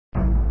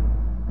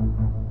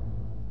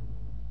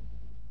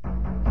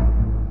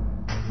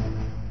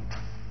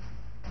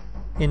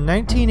In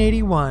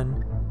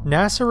 1981,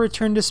 NASA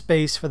returned to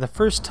space for the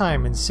first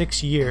time in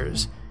 6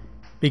 years,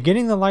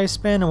 beginning the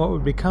lifespan of what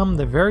would become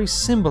the very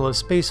symbol of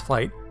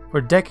spaceflight for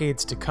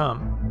decades to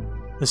come,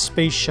 the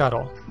Space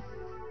Shuttle.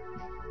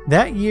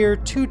 That year,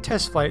 2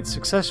 test flights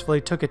successfully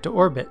took it to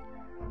orbit,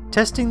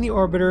 testing the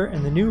orbiter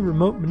and the new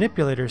remote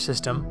manipulator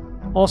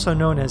system, also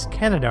known as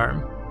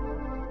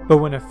Canadarm. But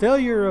when a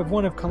failure of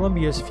one of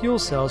Columbia's fuel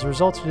cells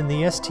resulted in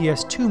the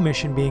STS-2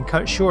 mission being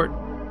cut short,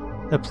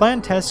 the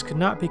planned tests could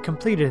not be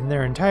completed in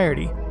their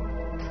entirety.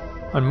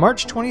 On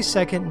March 22,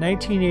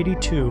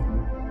 1982,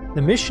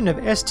 the mission of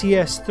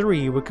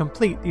STS-3 would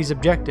complete these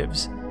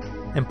objectives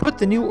and put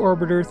the new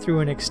orbiter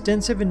through an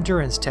extensive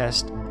endurance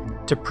test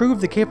to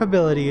prove the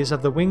capabilities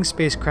of the winged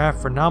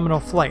spacecraft for nominal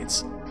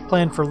flights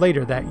planned for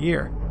later that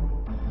year.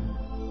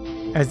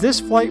 As this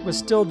flight was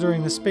still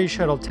during the Space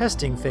Shuttle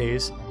testing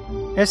phase,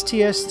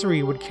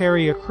 STS-3 would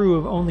carry a crew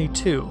of only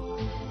 2,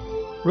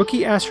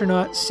 rookie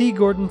astronaut C.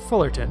 Gordon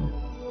Fullerton,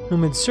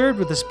 whom had served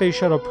with the Space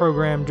Shuttle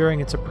program during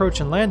its approach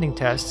and landing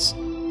tests,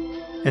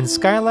 and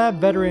Skylab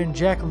veteran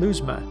Jack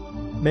Lousma,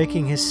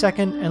 making his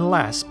second and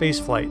last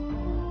spaceflight.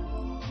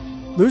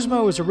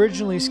 Lousma was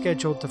originally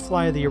scheduled to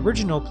fly the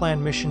original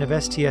planned mission of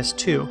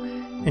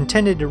STS-2,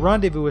 intended to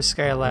rendezvous with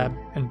Skylab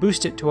and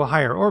boost it to a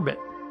higher orbit.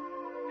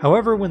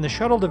 However, when the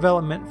shuttle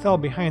development fell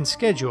behind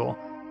schedule,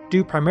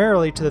 due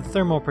primarily to the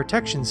thermal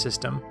protection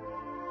system,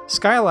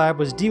 Skylab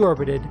was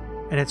deorbited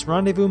and its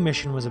rendezvous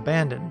mission was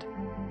abandoned.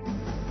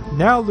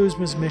 Now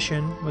Lousma's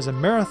mission was a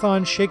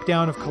marathon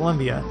shakedown of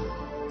Columbia,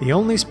 the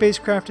only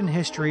spacecraft in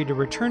history to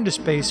return to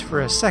space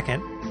for a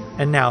second,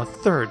 and now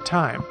third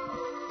time.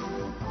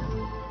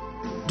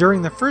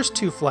 During the first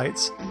 2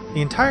 flights,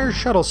 the entire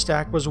shuttle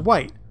stack was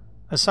white,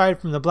 aside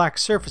from the black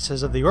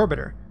surfaces of the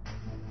orbiter.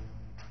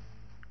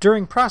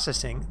 During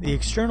processing, the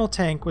external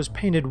tank was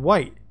painted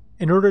white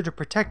in order to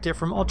protect it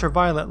from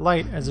ultraviolet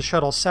light as the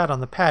shuttle sat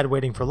on the pad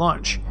waiting for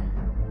launch.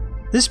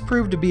 This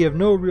proved to be of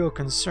no real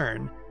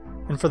concern,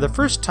 and for the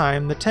first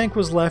time the tank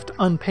was left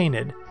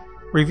unpainted,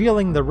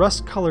 revealing the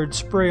rust-colored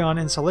spray-on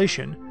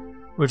insulation,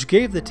 which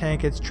gave the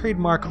tank its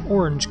trademark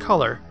orange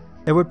color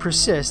that would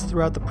persist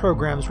throughout the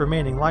program's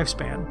remaining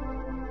lifespan.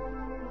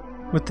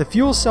 With the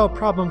fuel cell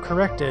problem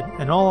corrected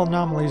and all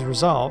anomalies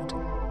resolved,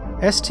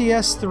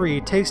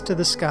 STS-3 takes to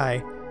the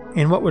sky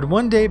in what would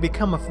one day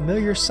become a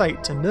familiar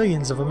sight to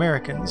millions of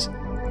Americans,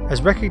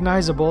 as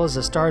recognizable as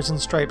the Stars and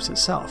Stripes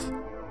itself.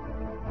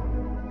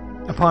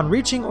 Upon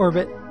reaching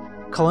orbit,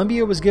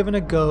 Columbia was given a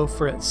go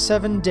for its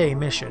 7-day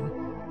mission,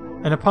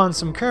 and upon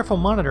some careful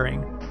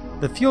monitoring,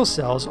 the fuel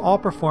cells all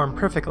performed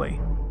perfectly.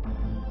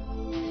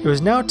 It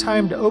was now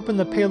time to open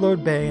the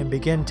payload bay and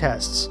begin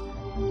tests,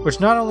 which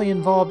not only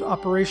involved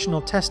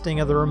operational testing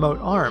of the remote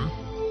arm,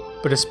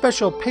 but a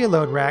special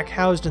payload rack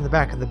housed in the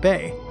back of the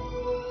bay.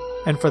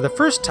 And for the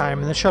first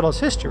time in the shuttle's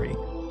history,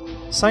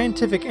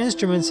 scientific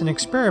instruments and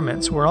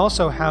experiments were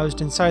also housed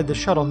inside the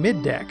shuttle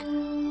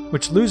middeck,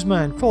 which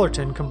Lousma and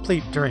Fullerton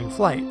complete during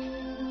flight.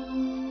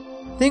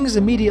 Things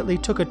immediately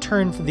took a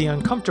turn for the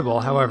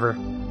uncomfortable, however.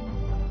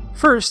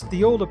 First,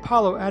 the old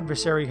Apollo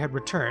adversary had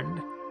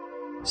returned,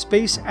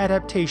 space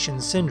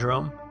adaptation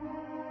syndrome.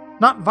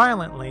 Not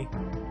violently,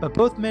 but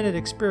both men had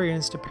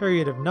experienced a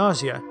period of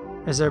nausea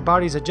as their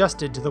bodies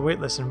adjusted to the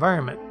weightless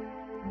environment.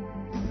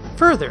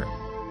 Further,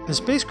 the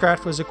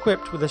spacecraft was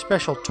equipped with a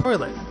special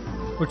toilet,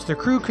 which the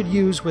crew could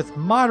use with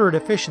moderate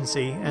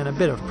efficiency and a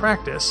bit of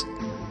practice.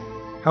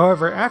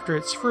 However, after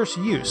its first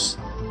use,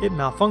 it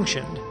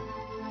malfunctioned,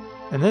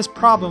 and this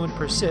problem would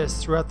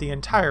persist throughout the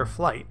entire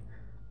flight,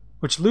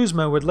 which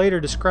Lousma would later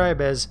describe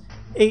as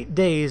 8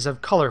 days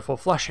of colorful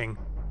flushing.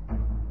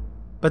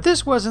 But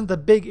this wasn't the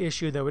big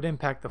issue that would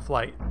impact the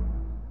flight.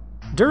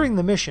 During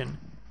the mission,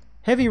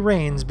 heavy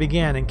rains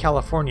began in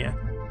California,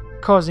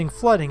 causing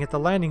flooding at the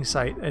landing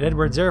site at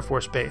Edwards Air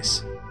Force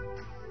Base.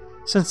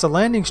 Since the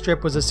landing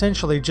strip was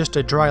essentially just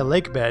a dry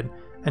lake bed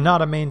and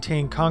not a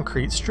maintained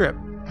concrete strip,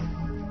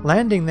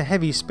 landing the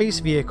heavy space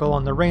vehicle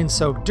on the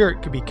rain-soaked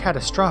dirt could be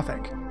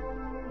catastrophic.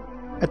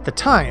 At the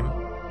time,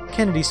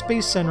 Kennedy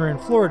Space Center in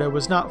Florida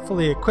was not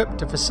fully equipped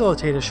to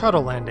facilitate a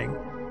shuttle landing,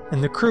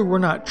 and the crew were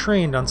not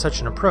trained on such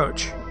an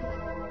approach.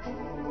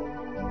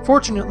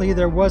 Fortunately,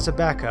 there was a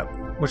backup,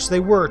 which they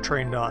were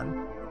trained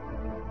on.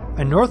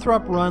 A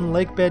Northrop Run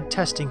lakebed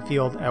testing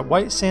field at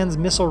White Sands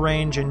Missile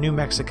Range in New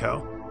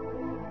Mexico.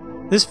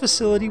 This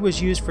facility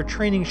was used for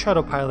training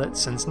shuttle pilots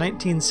since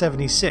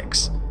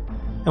 1976,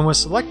 and was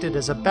selected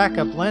as a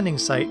backup landing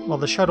site while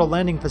the shuttle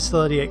landing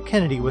facility at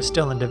Kennedy was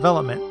still in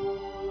development,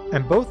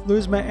 and both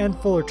Lousma and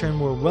Fullerton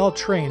were well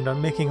trained on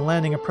making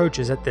landing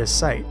approaches at this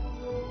site.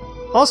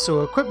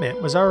 Also,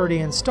 equipment was already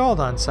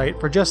installed on site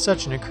for just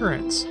such an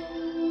occurrence,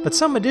 but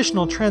some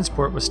additional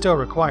transport was still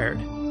required.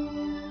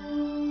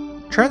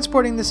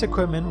 Transporting this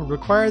equipment would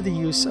require the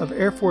use of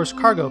Air Force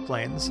cargo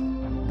planes,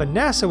 but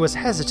NASA was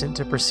hesitant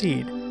to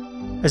proceed,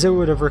 as it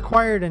would have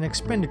required an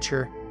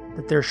expenditure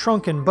that their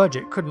shrunken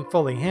budget couldn't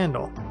fully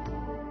handle.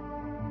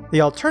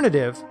 The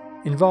alternative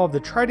involved the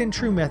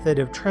tried-and-true method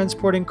of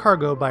transporting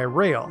cargo by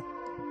rail,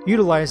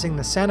 utilizing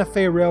the Santa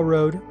Fe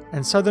Railroad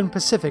and Southern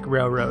Pacific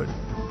Railroad,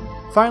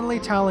 finally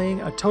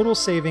tallying a total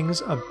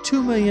savings of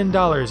 $2 million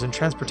in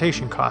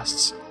transportation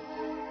costs.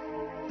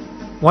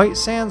 White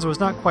Sands was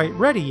not quite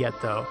ready yet,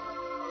 though,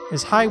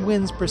 as high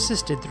winds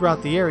persisted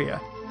throughout the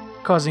area,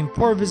 causing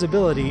poor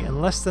visibility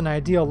and less than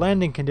ideal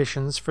landing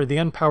conditions for the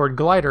unpowered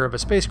glider of a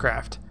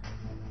spacecraft.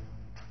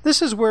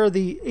 This is where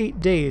the 8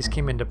 days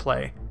came into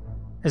play,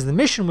 as the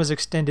mission was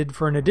extended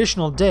for an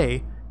additional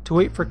day to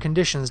wait for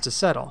conditions to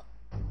settle.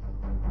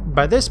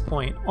 By this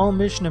point, all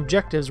mission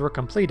objectives were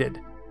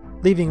completed,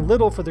 leaving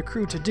little for the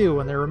crew to do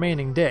on their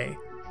remaining day.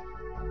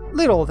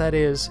 Little, that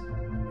is,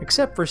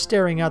 except for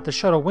staring out the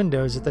shuttle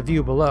windows at the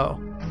view below,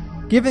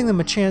 giving them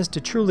a chance to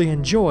truly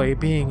enjoy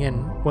being in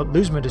what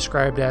Luzma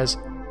described as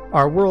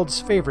our world's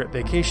favorite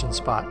vacation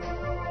spot.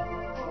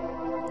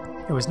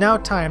 It was now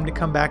time to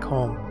come back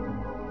home,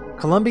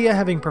 Columbia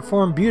having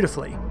performed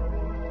beautifully,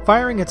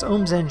 firing its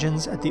OMS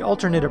engines at the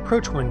alternate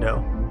approach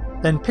window,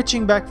 then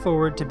pitching back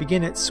forward to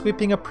begin its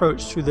sweeping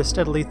approach through the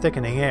steadily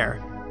thickening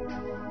air.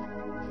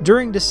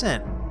 During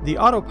descent, the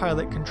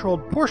autopilot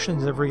controlled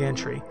portions of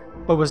re-entry,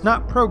 but was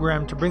not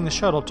programmed to bring the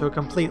shuttle to a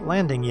complete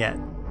landing yet.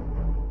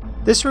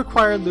 This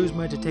required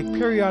Luzma to take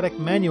periodic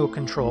manual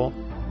control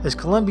as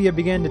Columbia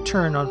began to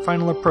turn on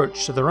final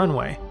approach to the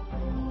runway.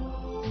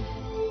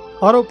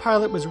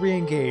 Autopilot was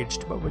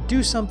re-engaged, but would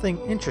do something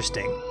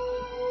interesting.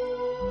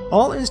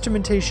 All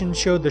instrumentation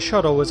showed the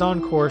shuttle was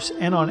on course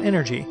and on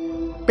energy,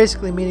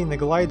 basically meaning the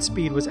glide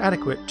speed was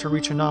adequate to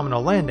reach a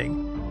nominal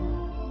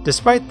landing.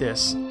 Despite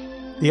this,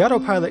 the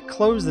autopilot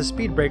closed the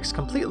speed brakes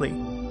completely,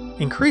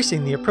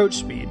 increasing the approach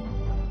speed.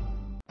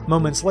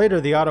 Moments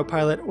later, the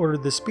autopilot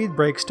ordered the speed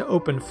brakes to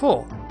open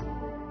full,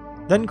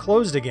 then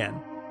closed again.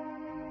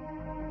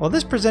 While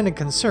this presented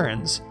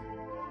concerns,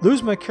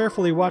 Luzma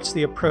carefully watched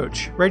the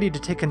approach, ready to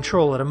take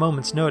control at a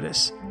moment's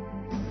notice,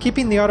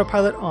 keeping the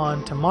autopilot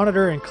on to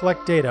monitor and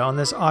collect data on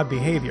this odd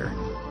behavior.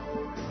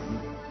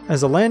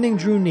 As the landing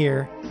drew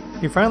near,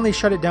 he finally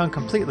shut it down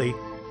completely,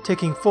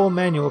 taking full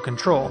manual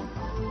control.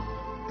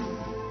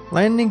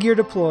 Landing gear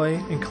deploy,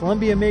 and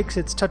Columbia makes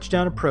its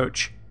touchdown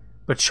approach,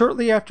 but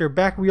shortly after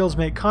back wheels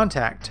make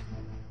contact,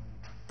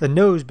 the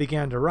nose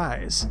began to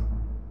rise.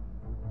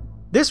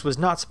 This was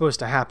not supposed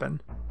to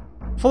happen.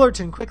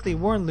 Fullerton quickly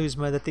warned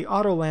Luzma that the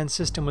auto-land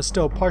system was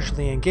still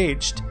partially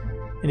engaged,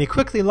 and he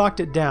quickly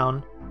locked it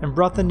down and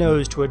brought the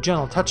nose to a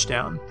gentle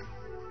touchdown.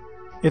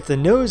 If the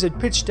nose had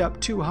pitched up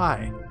too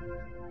high,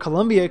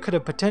 Columbia could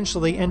have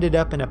potentially ended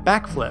up in a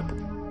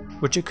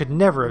backflip, which it could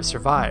never have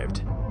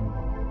survived.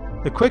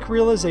 The quick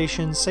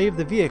realization saved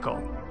the vehicle,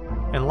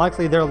 and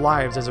likely their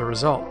lives as a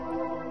result.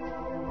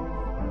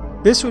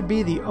 This would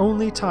be the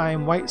only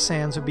time White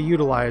Sands would be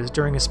utilized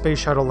during a space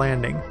shuttle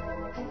landing,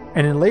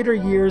 and in later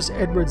years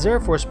Edwards Air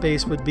Force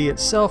Base would be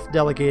itself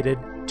delegated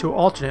to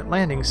alternate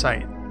landing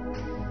site,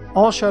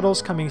 all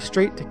shuttles coming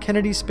straight to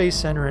Kennedy Space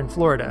Center in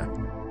Florida.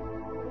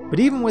 But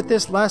even with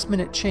this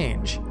last-minute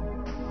change,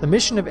 the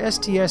mission of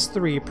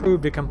STS-3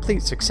 proved a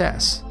complete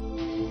success,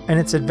 and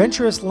its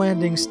adventurous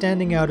landing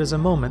standing out as a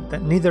moment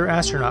that neither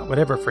astronaut would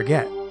ever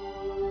forget.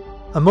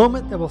 A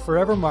moment that will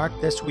forever mark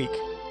this week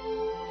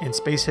in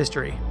space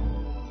history.